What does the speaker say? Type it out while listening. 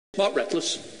Mark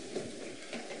Reckless.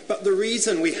 But the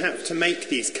reason we have to make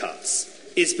these cuts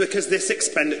is because this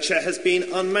expenditure has been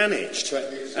unmanaged.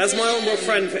 As my honourable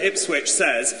friend for Ipswich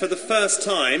says, for the first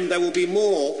time there will be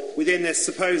more within this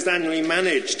supposed annually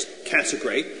managed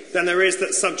category than there is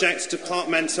that's subject to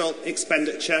departmental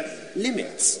expenditure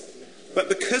limits. But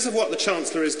because of what the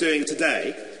Chancellor is doing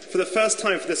today, for the first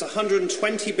time for this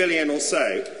 120 billion or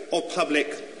so of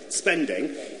public spending,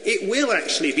 it will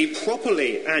actually be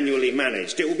properly annually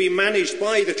managed. It will be managed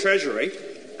by the Treasury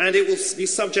and it will be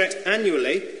subject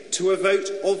annually to a vote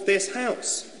of this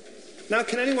House. Now,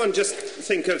 can anyone just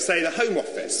think of, say, the Home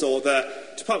Office or the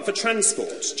Department for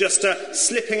Transport just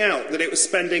slipping out that it was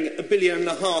spending £1.5 billion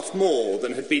more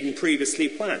than had been previously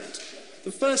planned?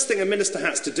 The first thing a minister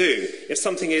has to do, if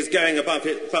something is going above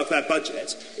their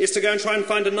budget, is to go and try and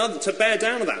find another, to bear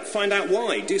down on that, find out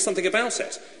why, do something about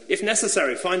it. If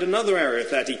necessary, find another area of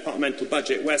their departmental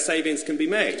budget where savings can be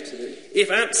made.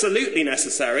 If absolutely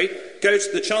necessary, go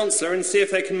to the Chancellor and see if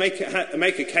they can make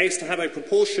a case to have a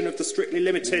proportion of the strictly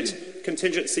limited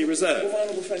contingency reserve. Will my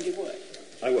honourable friend give way?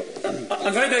 I will.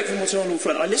 I'm very grateful to what honourable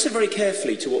friend. I listened very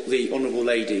carefully to what the honourable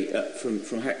lady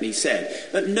from Hackney said.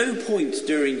 At no point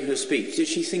during her speech did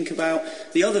she think about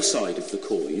the other side of the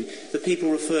coin, the people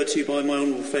referred to by my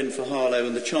honourable friend for Harlow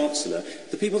and the Chancellor,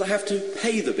 the people that have to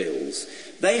pay the bills.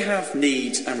 They have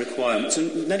needs and requirements,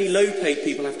 and many low-paid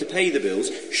people have to pay the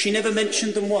bills. She never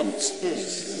mentioned them once.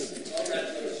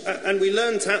 And we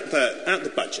learned at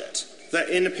the budget that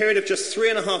in a period of just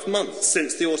 3.5 months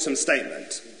since the autumn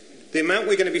statement, the amount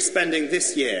we're going to be spending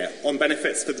this year on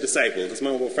benefits for the disabled, as my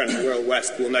honourable friend from Royal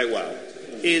West will know well,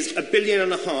 is £1.5 billion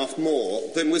more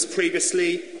than was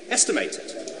previously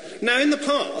estimated. Now, in the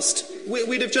past,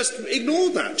 we'd have just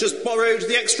ignored that, just borrowed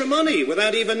the extra money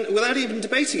without even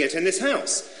debating it in this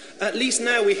House. At least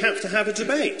now we have to have a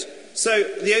debate. So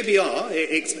the OBR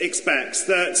expects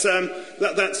that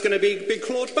that's going to be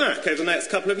clawed back over the next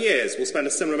couple of years. We'll spend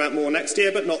a similar amount more next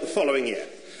year, but not the following year.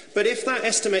 But if that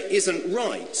estimate isn't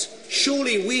right,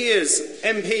 surely we as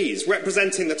MPs,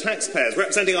 representing the taxpayers,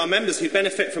 representing our members who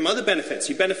benefit from other benefits,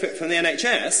 who benefit from the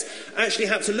NHS, actually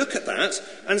have to look at that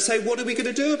and say, what are we going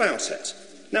to do about it?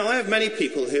 Now, I have many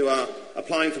people who are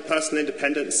applying for personal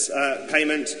independence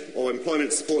payment or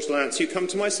employment support allowance who come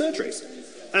to my surgeries.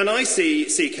 And I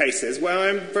see cases where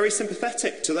I'm very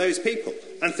sympathetic to those people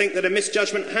and think that a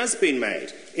misjudgment has been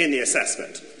made in the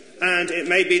assessment. And it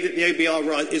may be that the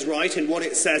OBR is right in what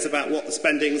it says about what the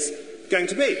spending's going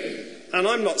to be. And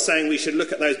I'm not saying we should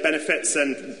look at those benefits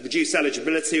and reduce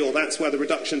eligibility, or that's where the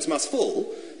reductions must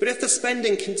fall. But if the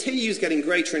spending continues getting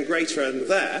greater and greater and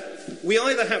there, we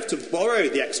either have to borrow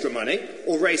the extra money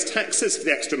or raise taxes for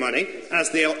the extra money, as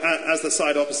the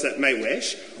side opposite may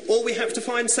wish, or we have to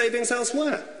find savings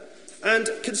elsewhere. And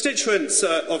constituents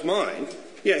of mine,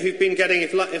 who've been getting,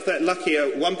 if they're lucky,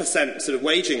 a 1% sort of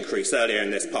wage increase earlier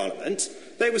in this Parliament,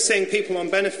 they were seeing people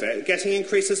on benefit getting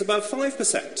increases above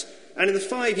 5%. And in the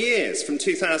 5 years from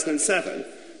 2007,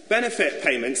 benefit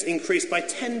payments increased by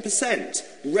 10%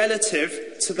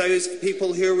 relative to those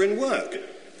people who are in work.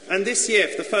 And this year,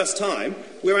 for the first time,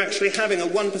 we're actually having a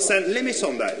 1% limit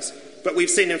on those. But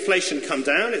we've seen inflation come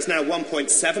down. It's now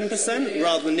 1.7%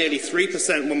 rather than nearly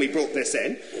 3% when we brought this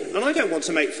in. And I don't want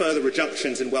to make further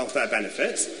reductions in welfare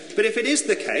benefits. But if it is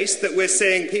the case that we're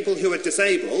seeing people who are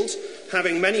disabled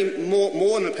having many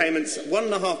more in the payments,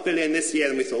 £1.5 billion this year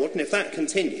than we thought, and if that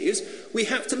continues, we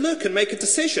have to look and make a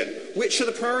decision. Which are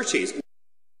the priorities?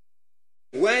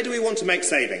 Where do we want to make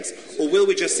savings? Or will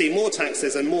we just see more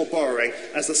taxes and more borrowing,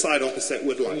 as the side opposite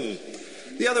would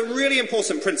like? The other really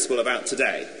important principle about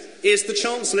today is the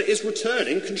Chancellor is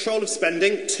returning control of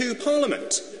spending to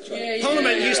Parliament.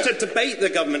 Parliament used to debate the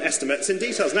government estimates in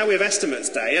details. Now we have estimates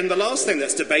day, and the last thing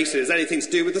that's debated is anything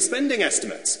to do with the spending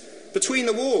estimates. Between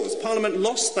the wars, Parliament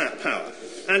lost that power,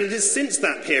 and it is since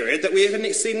that period that we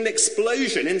have seen an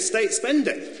explosion in state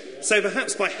spending. So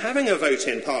perhaps by having a vote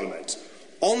in Parliament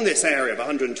on this area of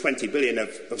 120 billion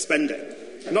of spending,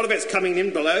 none of it's coming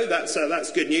in below.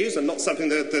 That's good news, and not something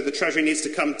that the Treasury needs to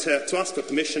come to us for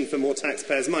permission for more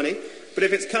taxpayers' money. But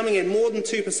if it's coming in more than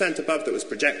 2% above that was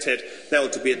projected, there will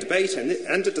be a debate and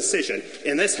a decision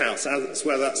in this House as to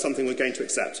whether that's something we're going to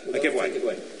accept. I give way.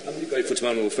 I'm really grateful to my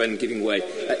honourable friend giving way.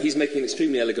 He's making an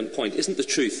extremely elegant point. Isn't the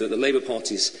truth that the Labour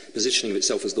Party's positioning of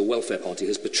itself as the welfare party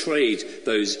has betrayed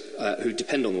those who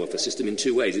depend on the welfare system in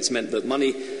two ways? It's meant that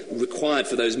money required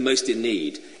for those most in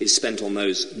need is spent on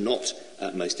those not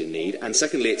most in need, and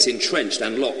secondly, it's entrenched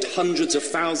and locked hundreds of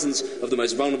thousands of the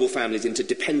most vulnerable families into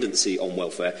dependency on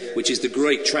welfare, which is the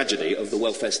great tragedy of the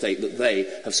welfare state that they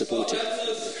have supported.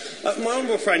 My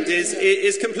honourable friend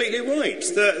is completely right.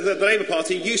 The Labour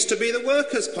Party used to be the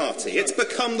Workers' Party. It's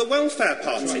become the Welfare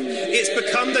Party. It's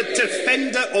become the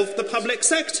defender of the public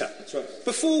sector.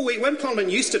 Before when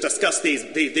Parliament used to discuss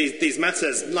these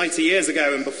matters 90 years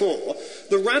ago and before,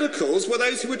 the radicals were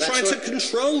those who were trying to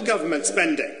control government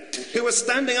spending, who were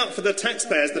standing up for the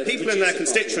taxpayers, the people in their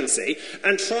constituency,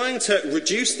 and trying to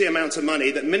reduce the amount of money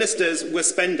that ministers were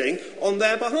spending on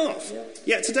their behalf.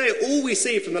 Yet today, all we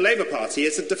see from the Labour Party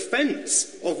is a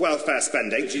defence of welfare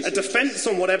spending, a defence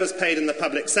on whatever's paid in the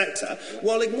public sector,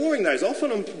 while ignoring those,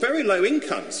 often on very low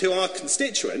incomes, who are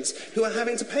constituents who are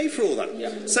having to pay for all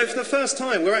that. So for the first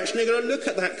time, we're actually going to look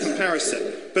at that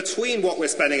comparison between what we're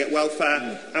spending at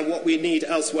welfare and what we need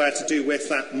elsewhere to do with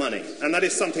that money. And that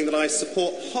is something that I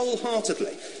support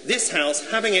wholeheartedly. This House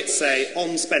having its say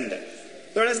on spending.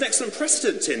 There is an excellent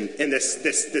precedent in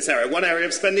this area, one area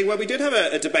of spending where we did have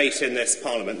a debate in this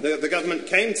Parliament. The government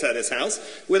came to this House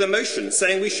with a motion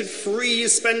saying we should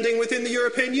freeze spending within the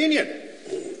European Union.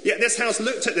 Yet this House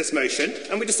looked at this motion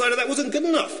and we decided that wasn't good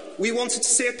enough. We wanted to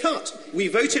see a cut. We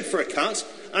voted for a cut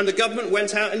and the government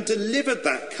went out and delivered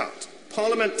that cut.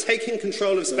 Parliament taking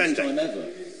control of spending.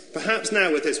 Perhaps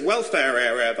now with this welfare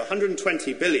area of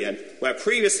 120 billion, where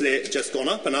previously it had just gone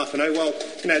up and up, and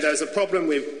there's a problem,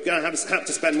 we're going to have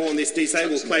to spend more on these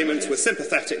disabled claimants, we're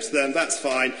sympathetic to them, that's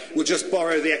fine, we'll just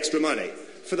borrow the extra money.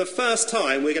 For the first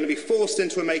time, we're going to be forced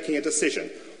into making a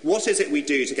decision. What is it we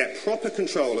do to get proper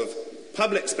control of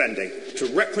public spending, to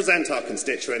represent our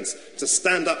constituents, to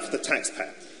stand up for the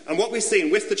taxpayer? And what we've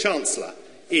seen with the Chancellor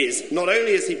is not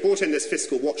only has he brought in this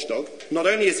fiscal watchdog, not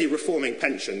only is he reforming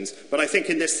pensions, but I think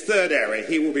in this third area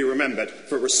he will be remembered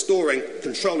for restoring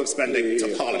control of spending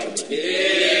to Parliament. Dr.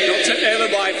 Ella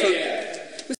Byford.